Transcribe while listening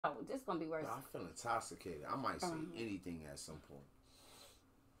Oh, this gonna be worse. I feel intoxicated. I might say anything at some point.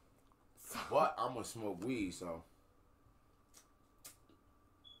 So, But I'm gonna smoke weed, so.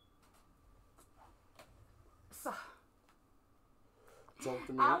 so Talk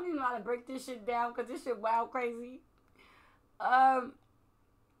to me. I don't even know how to break this shit down because this shit wild crazy.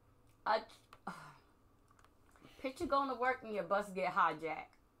 Picture going to work and your bus get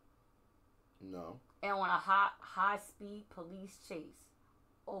hijacked. No. And on a high speed police chase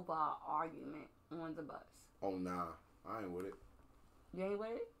over an argument on the bus. Oh nah, I ain't with it. You ain't with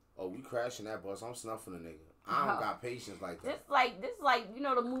it? Oh, we crashing that bus. I'm snuffing a nigga. I don't got patience like that. This like you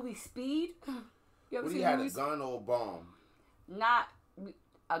know the movie Speed. You ever What, seen he had movies? a gun or a bomb? Not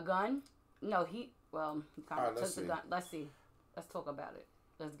a gun. No, he kind Alright, of took the gun. Let's see. Let's talk about it.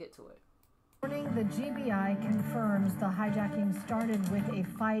 Let's get to it. Morning, the GBI confirms the hijacking started with a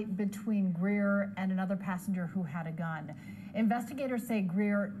fight between Greer and another passenger who had a gun. Investigators say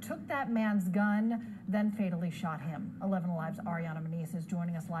Greer took that man's gun, then fatally shot him. 11 Alive's Ariana Maniz is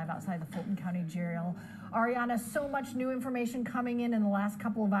joining us live outside the Fulton County Jail. Ariana, so much new information coming in the last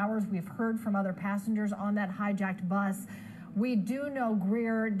couple of hours. We've heard from other passengers on that hijacked bus. We do know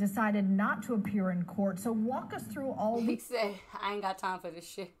Greer decided not to appear in court. So walk us through all He said, I ain't got time for this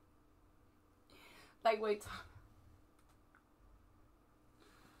shit. Like, wait.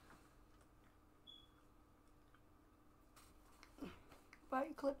 Why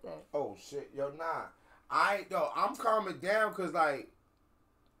you clip that? Oh shit, yo, nah. I'm calming down because like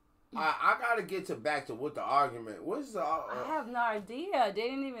I gotta get back to what the argument. What's the? I have no idea. They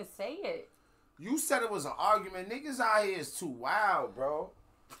didn't even say it. You said it was an argument. Niggas out here is too wild, bro.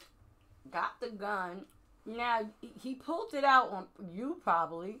 Got the gun. Now he pulled it out on you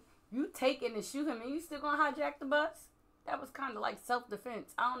probably. You take it and shoot him, and you still gonna hijack the bus? That was kind of like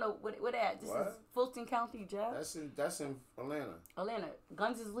self-defense. I don't know what at. This is Fulton County Jail. That's in Atlanta. Atlanta,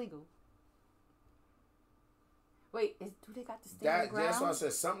 guns is legal. Wait, do they got to stand your ground? That's why I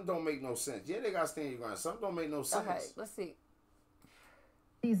said something don't make no sense. Yeah, they got to stand your ground. Something don't make no sense. Okay, let's see.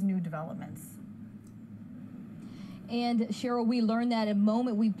 these new developments. And Cheryl, we learned that a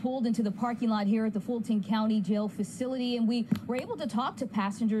moment we pulled into the parking lot here at the Fulton County Jail facility, and we were able to talk to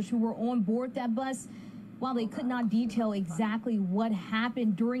passengers who were on board that bus. While they could not detail exactly what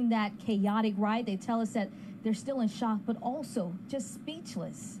happened during that chaotic ride, they tell us that they're still in shock, but also just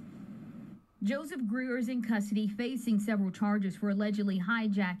speechless. Joseph Greer is in custody, facing several charges for allegedly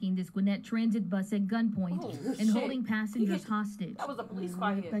hijacking this Gwinnett Transit bus at gunpoint and holding passengers hostage. That was a police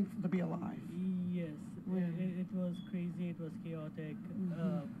car here. Thankful to be alive. Yes, it was crazy, it was chaotic.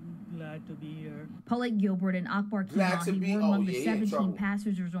 Glad to be here. Paulette Gilbert and Akbar Kimani were among the 17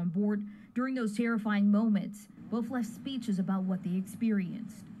 passengers on board during those terrifying moments. Both left speeches about what they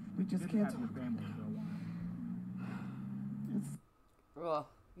experienced. We just can't talk. Oh,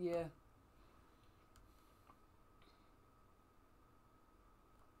 yeah.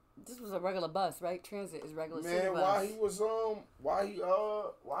 This was a regular bus, right? Transit is regular city bus.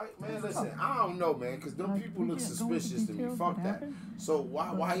 Man, listen, I don't know, man, because them people look suspicious to me. Fuck that. So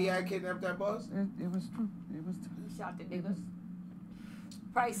why he had kidnapped that bus? It was true. It was true. He shot the niggas.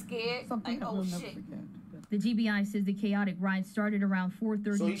 Probably scared. Something Like, I oh will never shit. forget. The GBI says the chaotic ride started around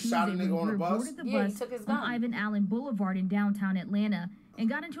 4:30 So he shot a Tuesday nigga when on the Greer bus? boarded the Yeah, he bus took his on gun. Ivan Allen Boulevard in downtown Atlanta and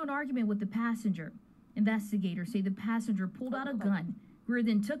got into an argument with the passenger. Investigators say the passenger pulled out a gun. Greer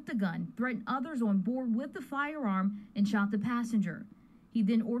then took the gun, threatened others on board with the firearm, and shot the passenger. He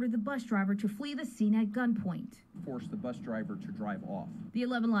then ordered the bus driver to flee the scene at gunpoint. Forced the bus driver to drive off. The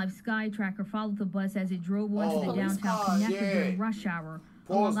 11 Live Sky Tracker followed the bus as it drove onto the downtown connector during rush hour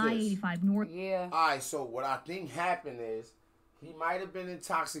along I-85 North. Yeah. All right, so what I think happened is he might have been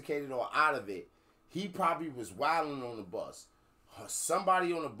intoxicated or out of it. He probably was wilding on the bus.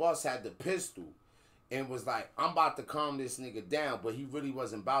 Somebody on the bus had the pistol and was like, I'm about to calm this nigga down, but he really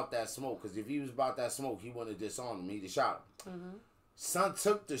wasn't about that smoke, because if he was about that smoke, he wouldn't have disarmed him. He'd have shot him. Son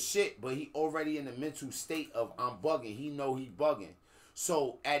took the shit, but he already in the mental state of I'm bugging. He know he bugging.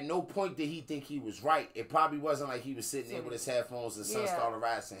 So at no point did he think he was right. It probably wasn't like he was sitting there with his headphones and son started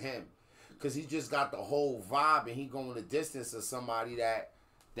harassing him. Because he just got the whole vibe and he going the distance of somebody that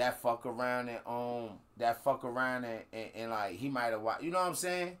fuck around and like he might have, you know what I'm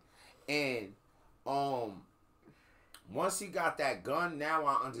saying? And once he got that gun, now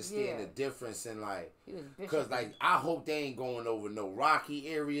I understand the difference in like, because like I hope they ain't going over no rocky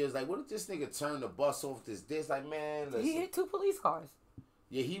areas. Like, what if this nigga turned the bus off this like, man, listen. He hit 2 police cars.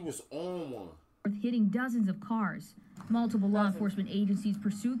 Yeah, he was on one. Hitting dozens of cars. Multiple law enforcement agencies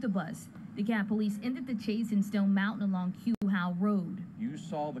pursued the bus. The Cat Police ended the chase in Stone Mountain along Q Howe Road. You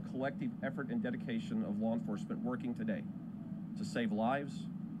saw the collective effort and dedication of law enforcement working today to save lives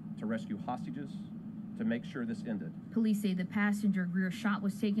to rescue hostages, to make sure this ended. Police say the passenger Greer shot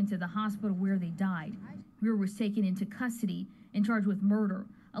was taken to the hospital where they died. Greer was taken into custody and charged with murder,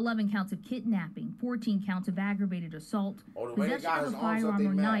 11 counts of kidnapping, 14 counts of aggravated assault, possession of a firearm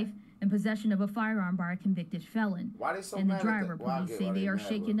or knife, and possession of a firearm by a convicted felon. Why they so and the mad driver, at that? police say they are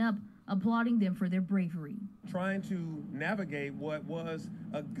shaken up, applauding them for their bravery. Trying to navigate what was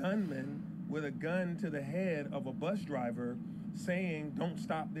a gunman with a gun to the head of a bus driver saying, "Don't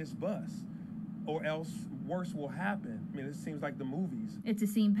stop this bus, or else worse will happen." I mean, it seems like the movies. It's a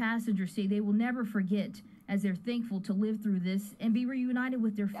scene passengers say they will never forget, as they're thankful to live through this and be reunited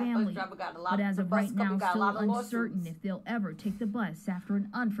with their family. But as of right now, still uncertain if they'll ever take the bus after an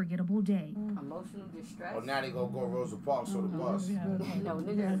unforgettable day. Emotional distress. Oh, now they gonna go Rosa Parks on the bus. No,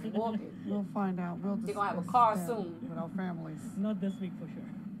 niggas is walking. We'll find out. We'll They're gonna have a discuss car that soon. with our families. Not this week for sure.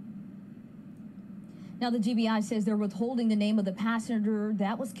 Now, the GBI says they're withholding the name of the passenger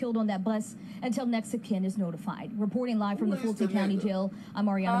that was killed on that bus until next of kin is notified. Reporting live from the Fulton County Jail, I'm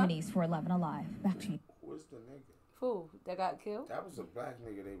Ariana Manise for 11 Alive. Back to you. What's the nigga? Who that got killed? That was a black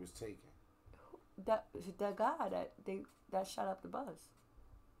nigga they was taking. That guy that shot up the bus.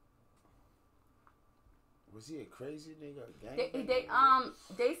 Was he a crazy nigga?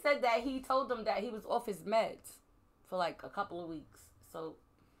 They said that he told them that he was off his meds for like a couple of weeks. So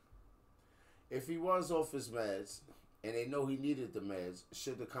if he was off his meds and they know he needed the meds,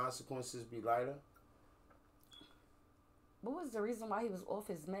 should the consequences be lighter? what was the reason why he was off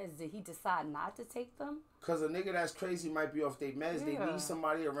his meds? Did he decide not to take them? Because a nigga that's crazy might be off their meds. Yeah. They need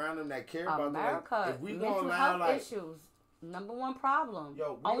somebody around them that care about them. America, Like, if we mental gonna allow health issues, #1 problem.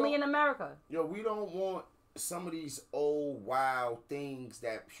 Yo, only in America. Yo, we don't want some of these old wild things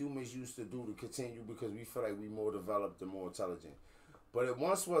that humans used to do to continue because we feel like we more developed and more intelligent. But it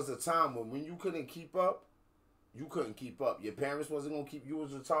once was a time when you couldn't keep up, you couldn't keep up. Your parents wasn't gonna keep you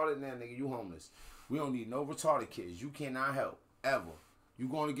was retarded. Now, nigga, you homeless. We don't need no retarded kids. You cannot help ever. You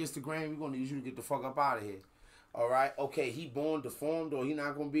going against the grain? We gonna need you to get the fuck up out of here. All right, okay. He born deformed or he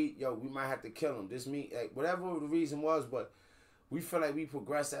not gonna be. Yo, we might have to kill him. This me, like, whatever the reason was, but we feel like we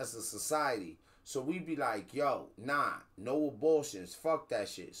progress as a society. So we be like, yo, nah, no abortions. Fuck that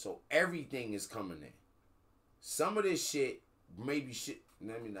shit. So everything is coming in. Some of this shit, maybe shit.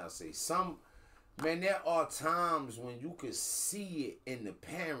 Let me not say some. Man, there are times when you could see it in the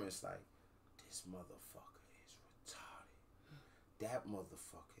parents, like, this motherfucker is retarded. That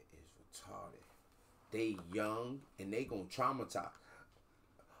motherfucker is retarded. They young and they gonna traumatize.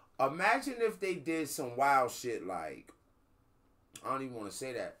 Imagine if they did some wild shit like, I don't even want to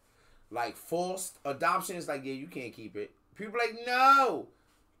say that, like forced adoption. It's like, yeah, you can't keep it. People like, no.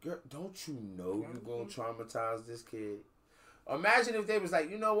 Girl, don't you know you gonna traumatize this kid? Imagine if they was like,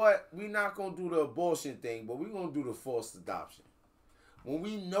 you know what? We not gonna do the abortion thing, but we gonna do the forced adoption. When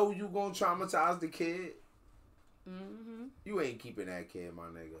we know you gonna traumatize the kid, you ain't keeping that kid, my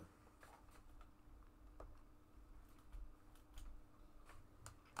nigga.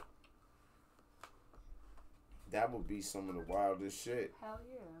 That would be some of the wildest shit. Hell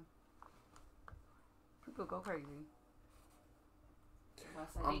yeah. People go crazy.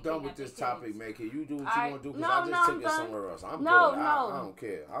 I'm done with this topic, man. Can you do what you want to do? Because No, I just took I'm it done. somewhere else. I'm No, good. no. I don't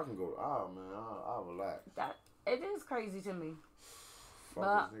care. I can go. Oh, man. I'll relax. It is crazy to me. Fuck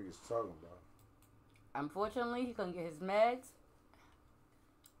But- this niggas talking about. Unfortunately, he couldn't get his meds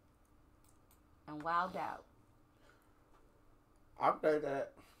and wilded out. I'm glad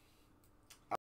that